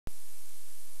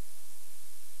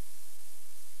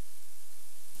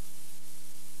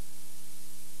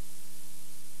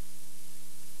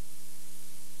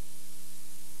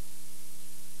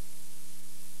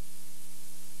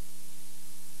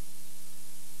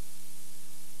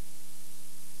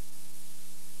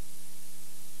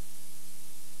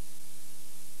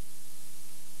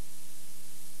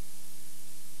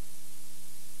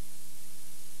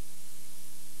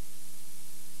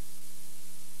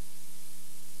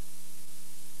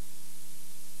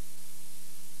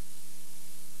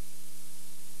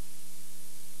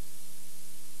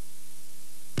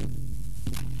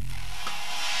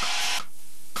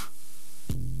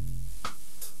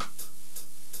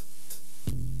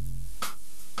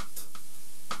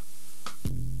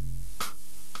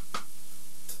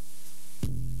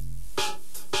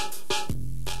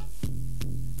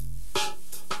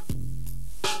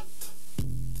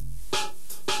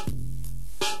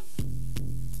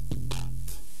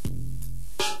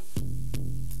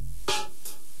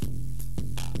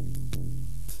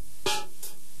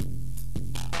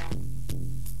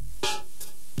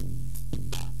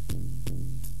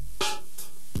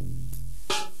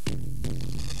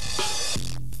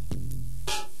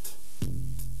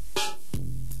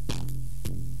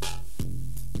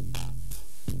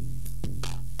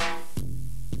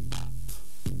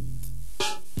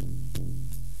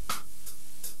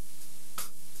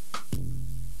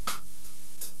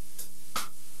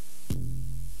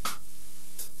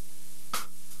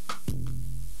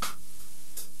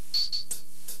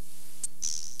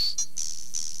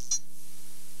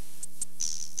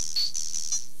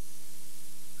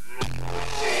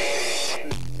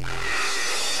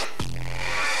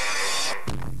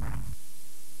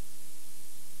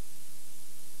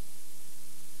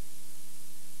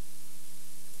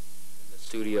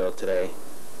today,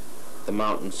 the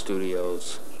Mountain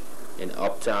Studios in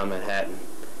Uptown Manhattan,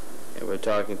 and we're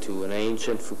talking to an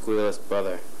ancient Fuquilist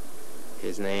brother.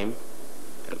 His name,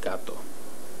 El Gato.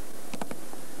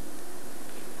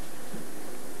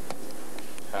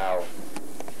 How?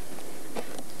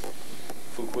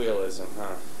 Fuquilism,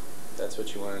 huh? That's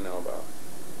what you want to know about.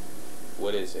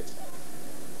 What is it?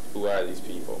 Who are these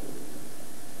people?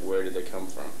 Where did they come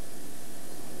from?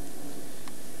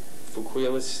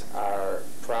 Fuquilists are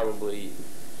probably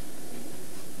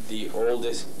the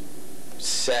oldest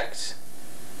sect,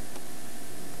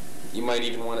 you might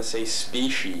even want to say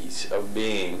species of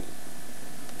being,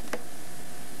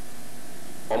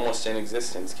 almost in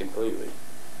existence completely,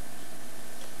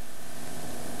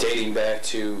 dating back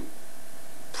to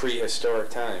prehistoric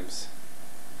times.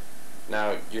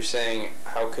 Now you're saying,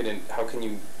 how can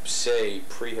you say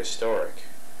prehistoric?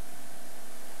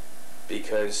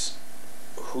 Because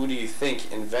who do you think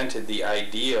invented the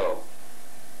idea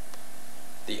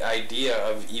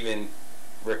of even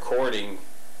recording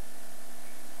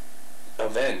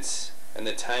events and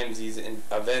the times these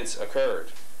events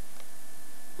occurred?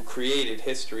 Who created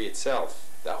history itself?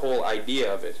 The whole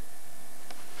idea of it.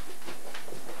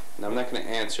 And I'm not going to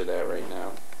answer that right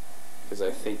now, because I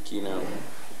think, you know,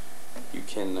 you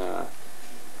can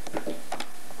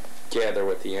gather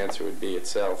what the answer would be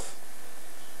itself.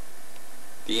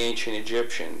 The ancient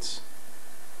Egyptians.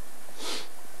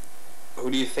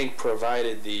 Who do you think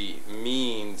provided the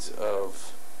means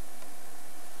of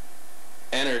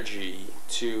energy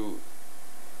to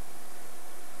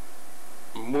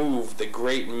move the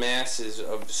great masses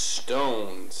of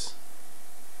stones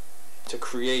to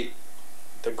create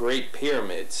the Great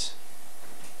Pyramids?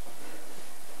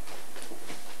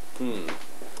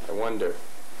 I wonder.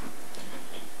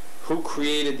 Who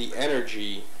created the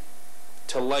energy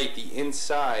to light the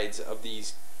insides of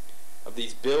these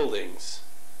buildings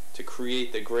to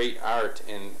create the great art?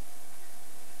 And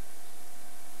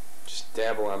just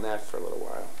dabble on that for a little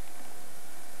while.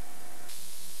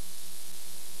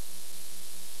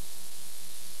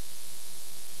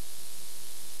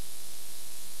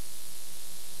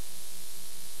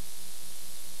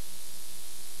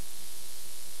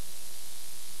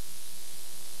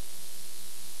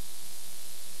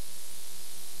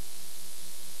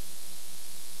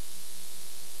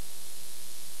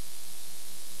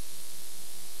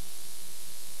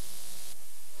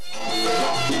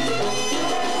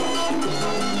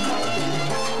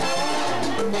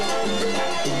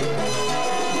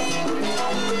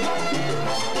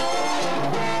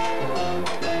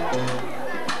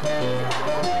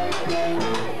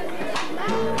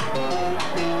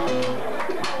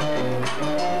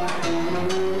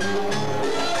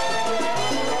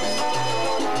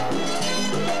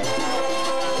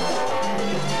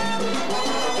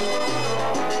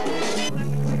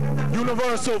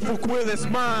 Universal Fuquilist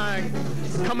mind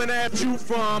coming at you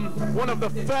from one of the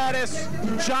fattest,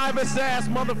 jivest ass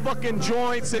motherfucking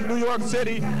joints in New York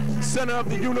City, center of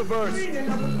the universe.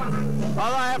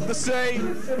 All I have to say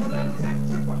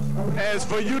is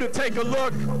for you to take a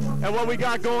look at what we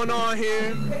got going on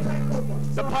here.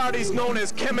 The party's known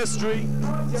as Chemistry.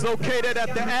 It's located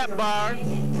at the App Bar,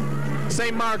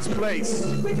 St. Mark's Place.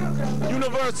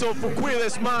 Universal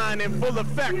Fuquilist mind in full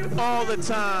effect all the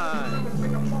time.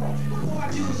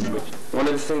 One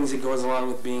of the things that goes along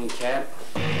with being a cat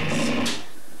is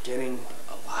getting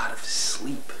a lot of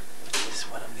sleep, which is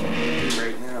what I'm going to do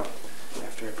right now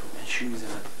after I put my shoes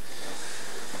on.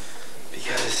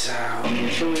 Because when you're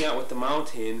chilling out with the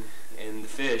mountain and the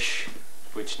fish,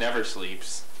 which never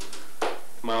sleeps,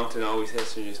 the mountain always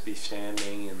has to just be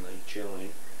standing and like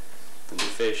chilling, and the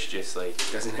fish just like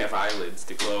doesn't have eyelids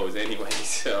to close anyway,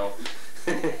 so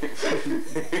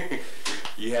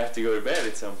you have to go to bed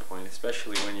at some point,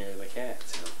 especially when you're the cat.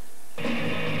 So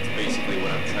it's basically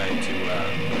what I'm trying to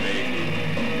convey to you.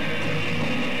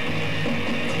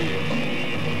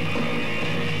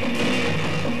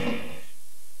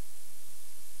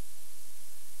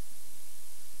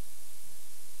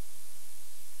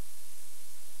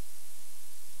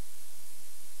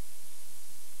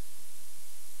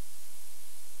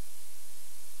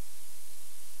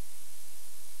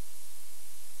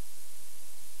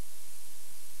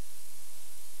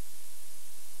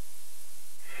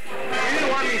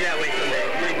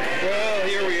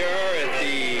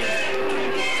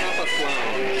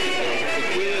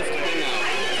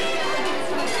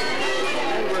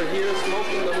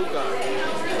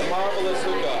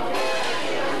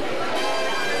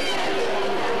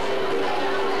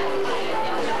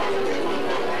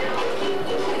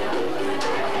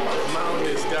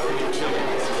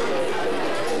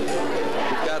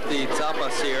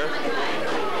 Tapas here.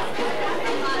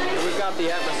 out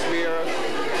the atmosphere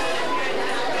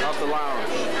of the lounge.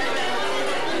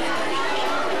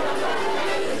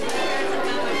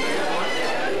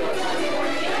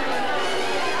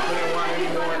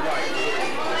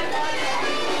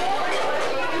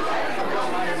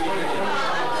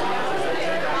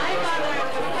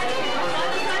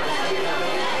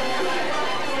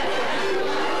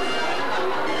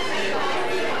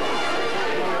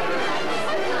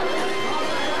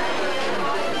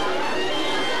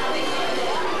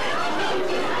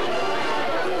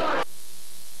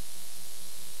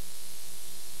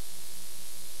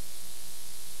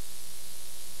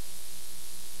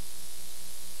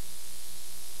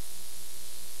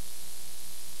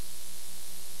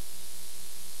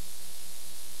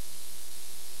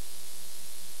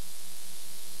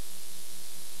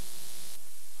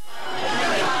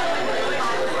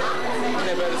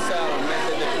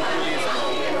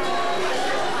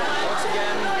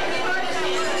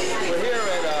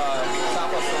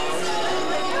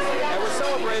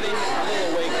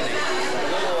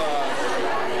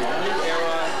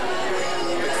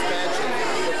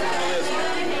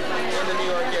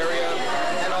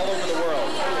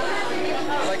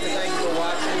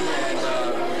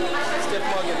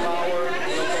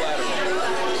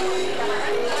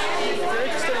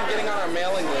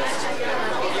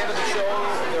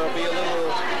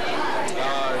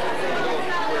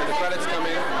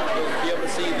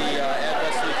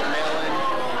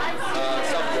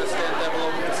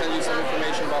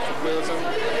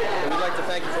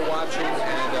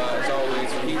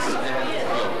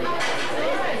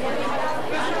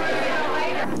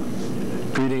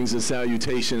 Greetings and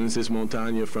salutations. This is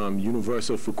Montagna from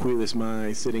Universal Fuquilist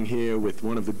Mind, sitting here with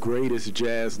one of the greatest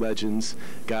jazz legends.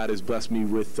 God has blessed me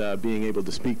with being able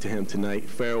to speak to him tonight,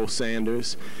 Pharoah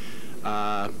Sanders.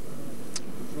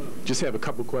 Just have a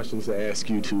couple questions to ask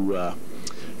you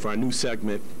for our new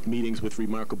segment, Meetings with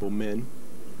Remarkable Men.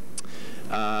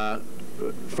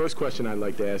 First question I'd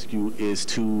like to ask you is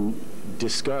to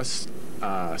discuss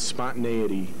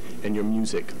spontaneity in your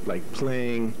music, like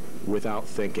playing without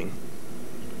thinking.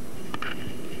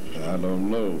 I don't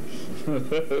know.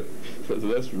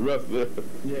 That's rough there.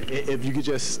 Yeah, if you could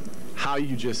just, how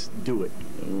you just do it.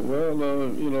 Well,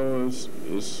 you know, it's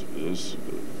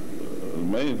the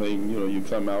main thing. You know, you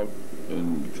come out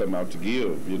and you come out to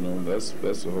give. You know, that's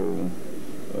the whole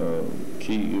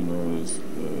key. You know,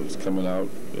 is coming out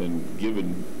and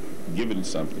giving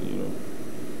something. You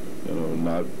know,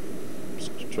 not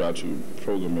try to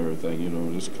program everything. You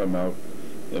know, just come out.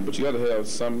 But you got to have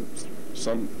some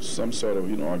sort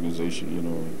of organization, and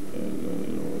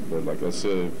but like I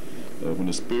said, when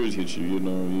the spirits hit you,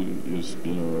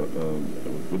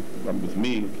 with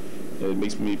me, it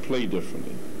makes me play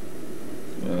differently,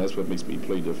 and that's what makes me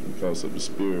play different because of the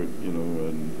spirit,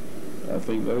 and I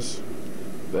think that's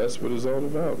what it's all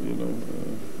about,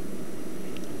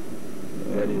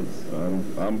 That is.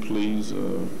 I'm pleased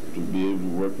to be able to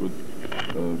work with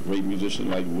a great musician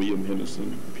like William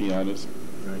Henderson, pianist.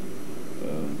 Right.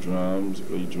 Drums,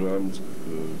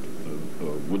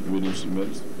 woodwind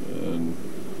instruments, and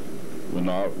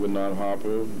Renard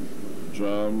Harper,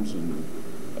 drums, and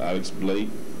Alex Blake,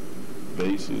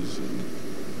 basses, and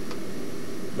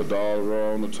Badal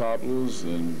Raw on the topless,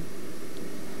 and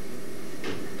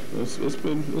it's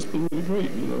been really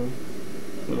great, I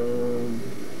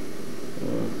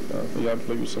think I've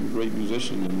played with some great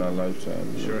musicians in my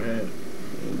lifetime. Sure have.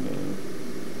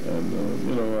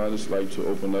 And I just like to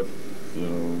open up,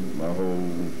 my whole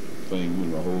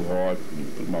thing, my whole heart,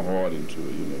 and put my heart into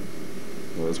it,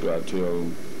 that's what I tell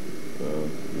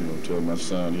my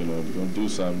son, if you're going to do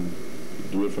something,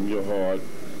 do it from your heart,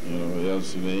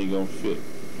 else it ain't going to fit.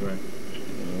 Right.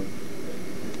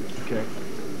 Okay.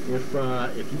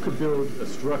 If you could build a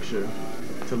structure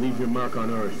to leave your mark on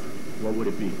earth, what would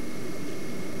it be?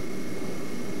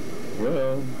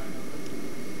 Well,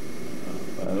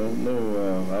 I don't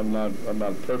know. I'm not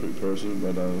a perfect person,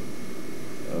 but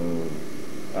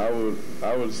I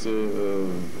would say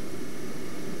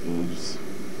is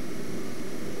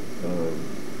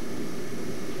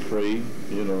pray.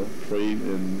 Pray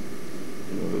and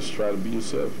let's try to be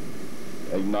yourself.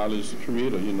 Acknowledge the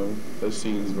Creator. That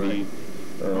seems to be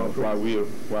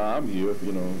why I'm here.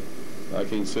 I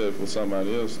can't say it for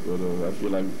somebody else, but I feel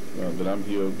like that I'm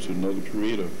here to know the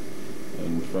Creator,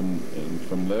 and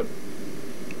from that.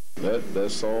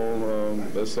 That's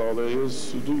all there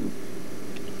is to do.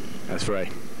 That's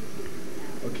right.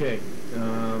 Okay.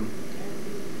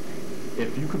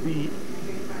 If you could be,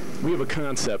 we have a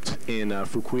concept in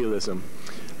Fuquilism.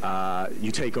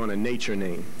 You take on a nature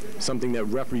name, something that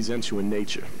represents you in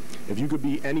nature. If you could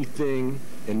be anything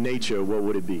in nature, what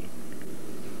would it be?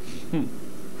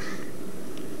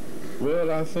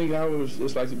 Well, I think I was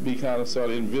just like to be kind of sort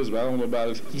of invisible. I don't know about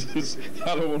it.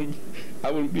 I don't want to.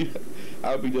 I wouldn't be.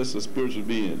 I would be just a spiritual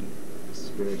being.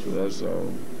 Spiritual. That's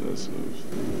all. That's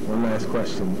One last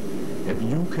question. If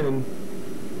you can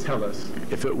tell us,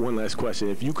 one last question.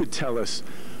 If you could tell us,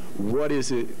 what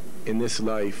is it in this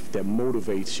life that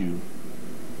motivates you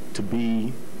to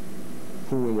be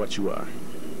who and what you are?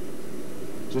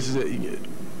 This is it.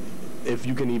 If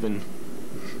you can even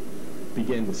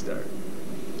begin to start.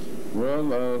 Well,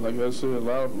 like I said, a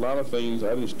lot of things. I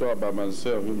didn't start by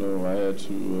myself. You know, I had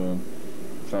to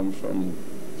come from.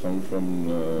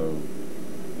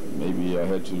 Maybe I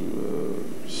had to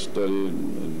study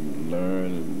and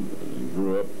learn and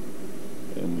grow up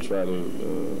and try to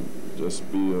just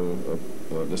be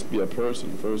a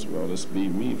person first of all. Just be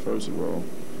me first of all.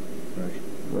 Right.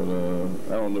 But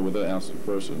I don't know whether that answers the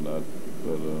question or not.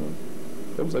 But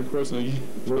what was that question again?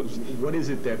 What is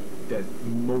it that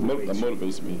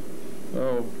motivates me?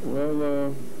 Oh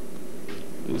well,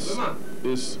 it's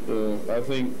I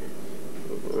think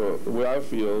where I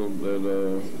feel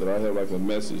that I have like a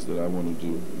message that I want to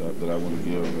do, that I want to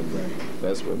give, and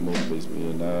that's what motivates me.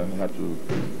 And I have to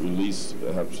release,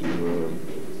 I have to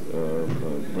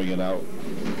bring it out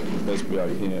the best way I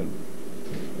can.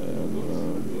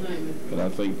 And I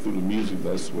think through the music,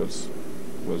 that's what's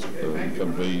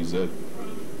conveys that.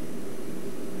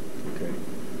 Okay.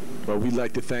 Well, we'd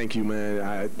like to thank you,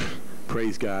 man.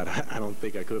 Praise God. I don't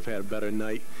think I could have had a better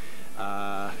night.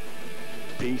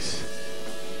 Peace.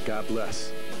 God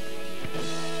bless.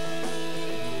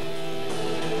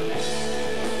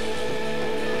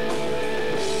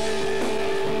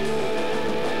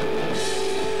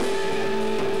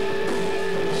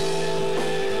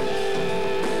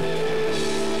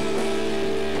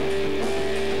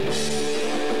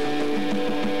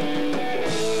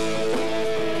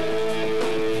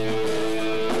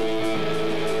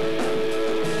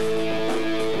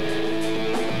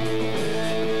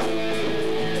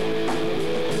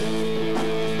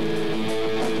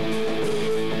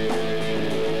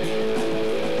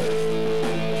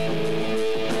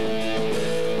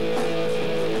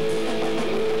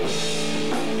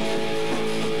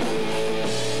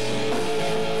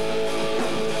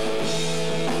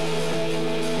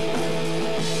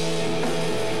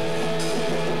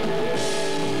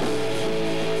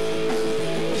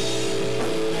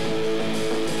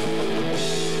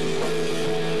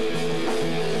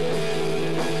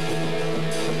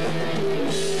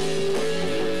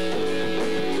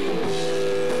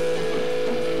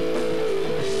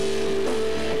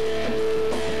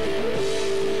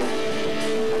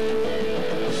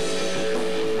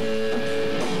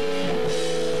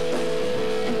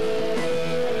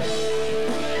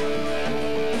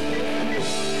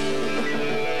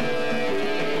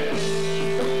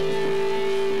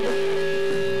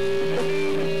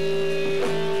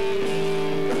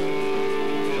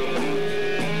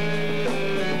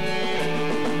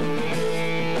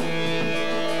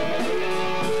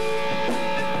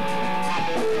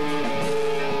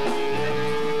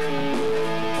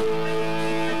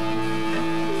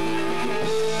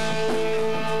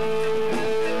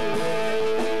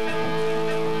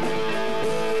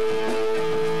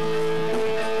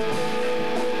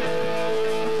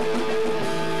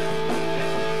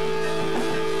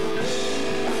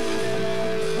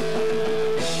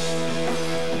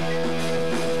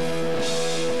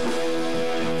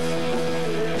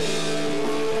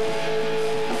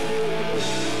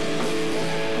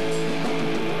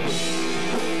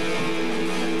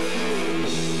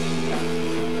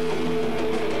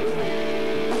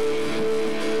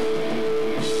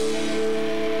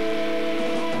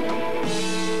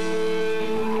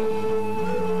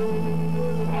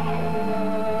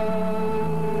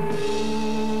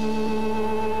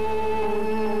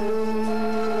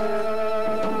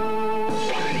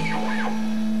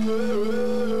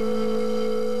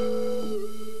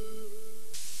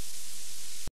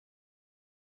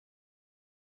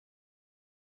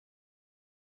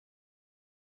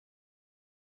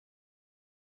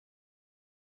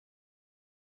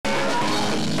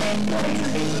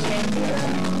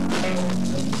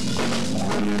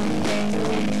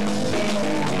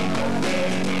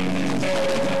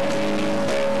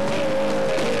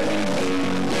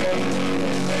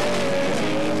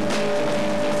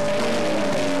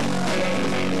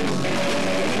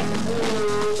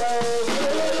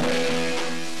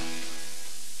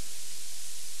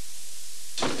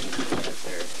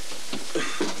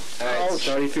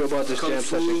 How do you feel about this jam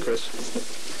session,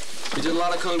 Chris? We did a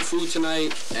lot of Kung Fu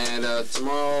tonight, and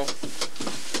tomorrow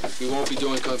we won't be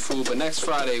doing Kung Fu, but next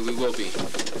Friday we will be.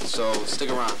 So stick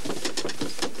around.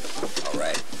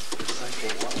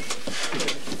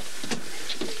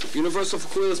 Universal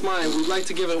Fuquilist Mind. We'd like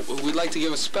to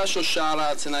give a special shout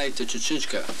out tonight to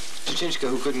Chichinchka. Chichinchka,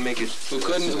 who couldn't make it. Who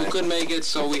couldn't make it,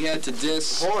 so we had to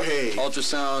diss Jorge.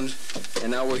 Ultrasound,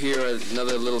 and now we're here at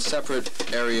another little separate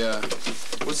area.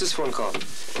 What's this one called?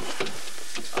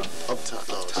 Uptime.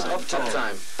 Oh,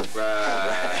 Uptime.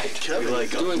 Right. We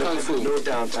like Doing kung fu. No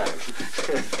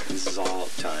downtime. this is all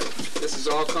uptime. This is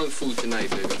all kung fu tonight,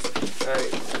 baby. All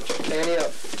right. Annie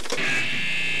up.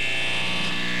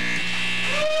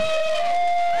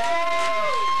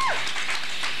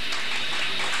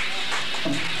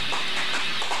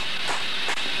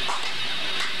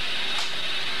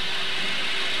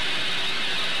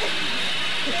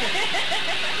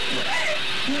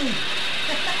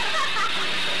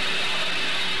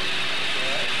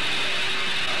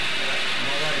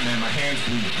 Man, my hands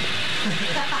bleed.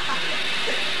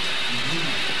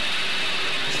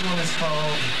 This one is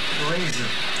called Razor.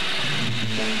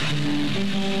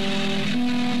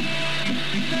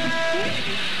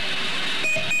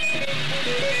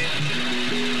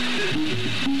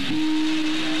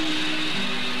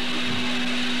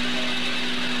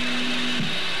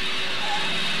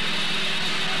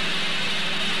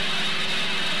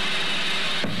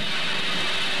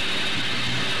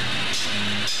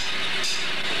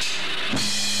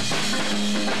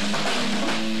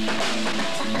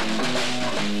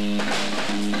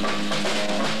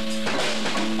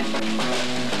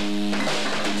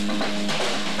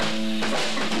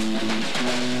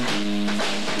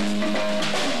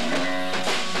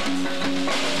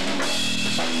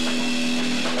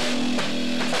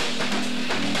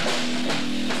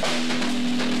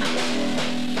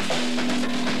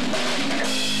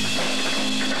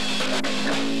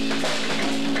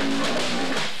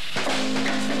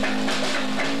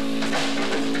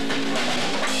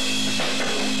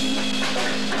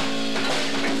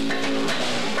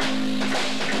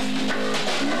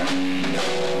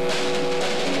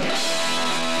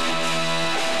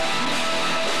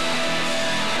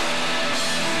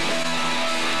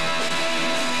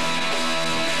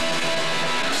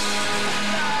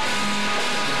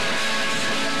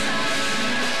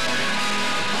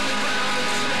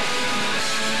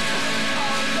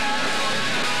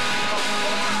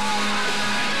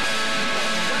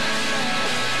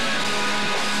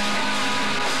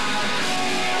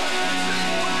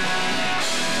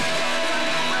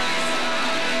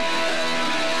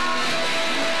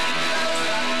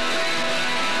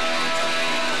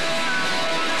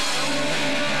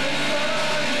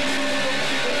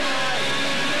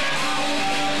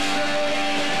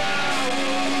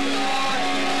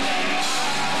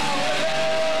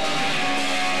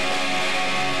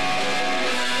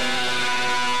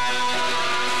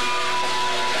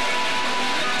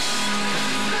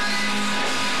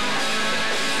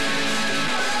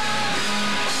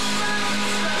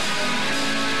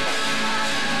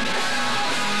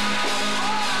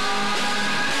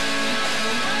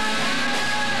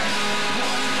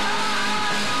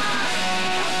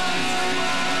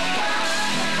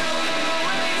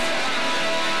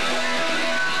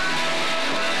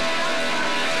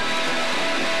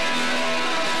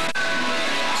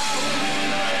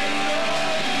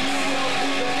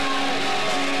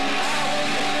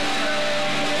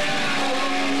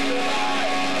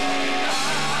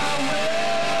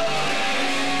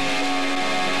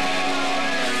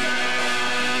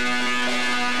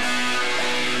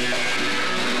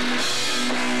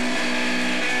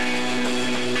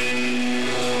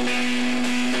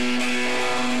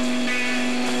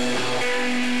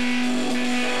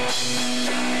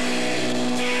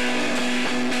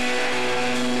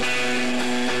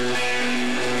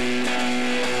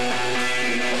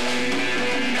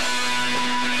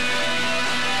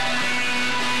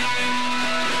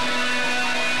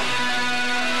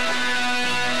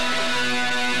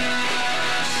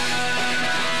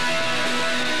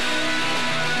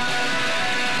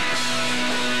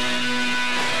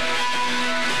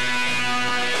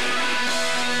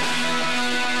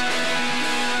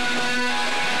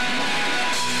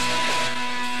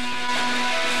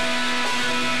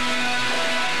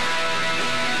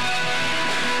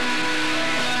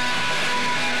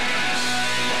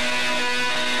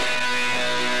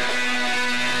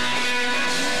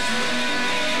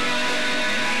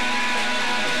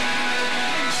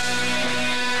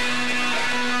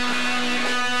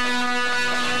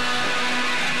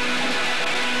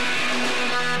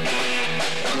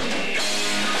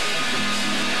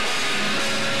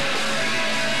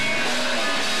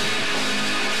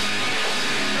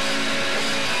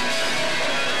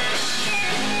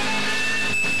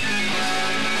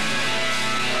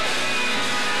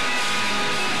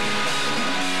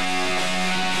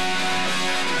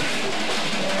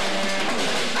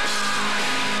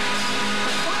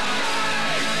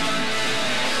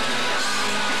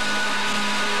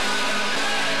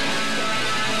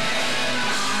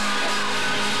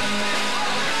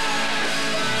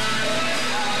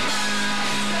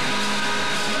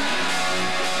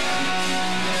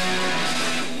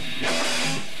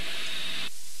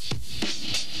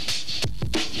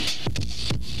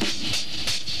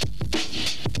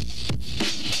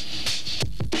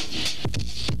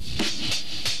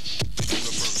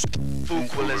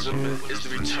 Fuquilism is the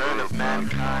return of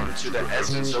mankind to the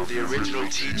essence of the original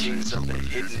teachings of the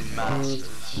hidden masters.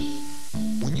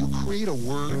 When you create a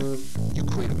word, you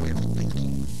create a way of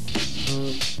thinking.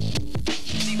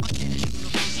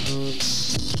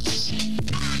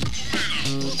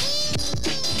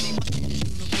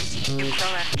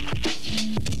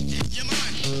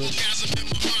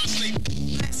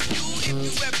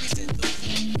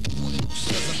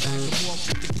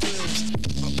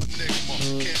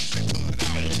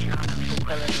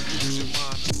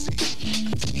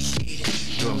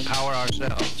 To empower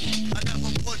ourselves.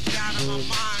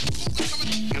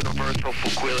 Universal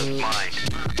Fuquilist mind.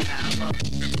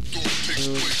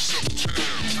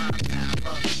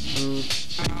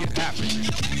 Get happy.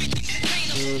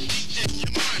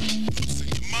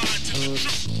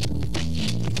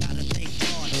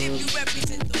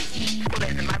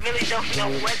 I really don't know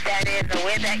what that is or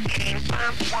where that came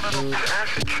from. One of those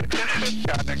acid trips.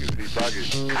 I can see buggers.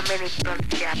 How many clubs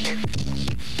you got this?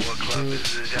 What club is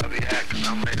this? Y'all be acting.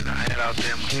 I'm ready to head out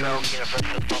there myself.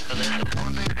 Universal Fuquilism.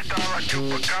 One day to start like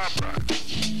Chupacabra.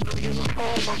 The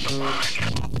uniform of the mind.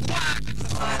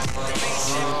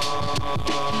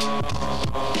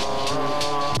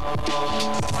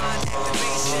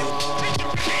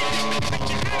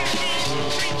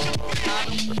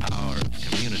 The power of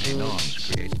community norms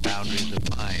creates boundaries of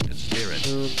mind and spirit.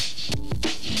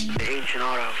 The ancient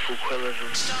art of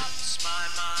Fuquilism. Stops my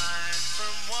mind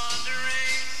from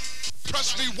wandering. Press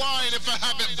rewind if I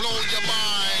haven't blown your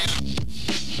mind.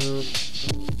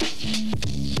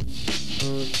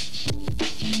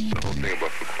 The whole thing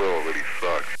about Fuquil already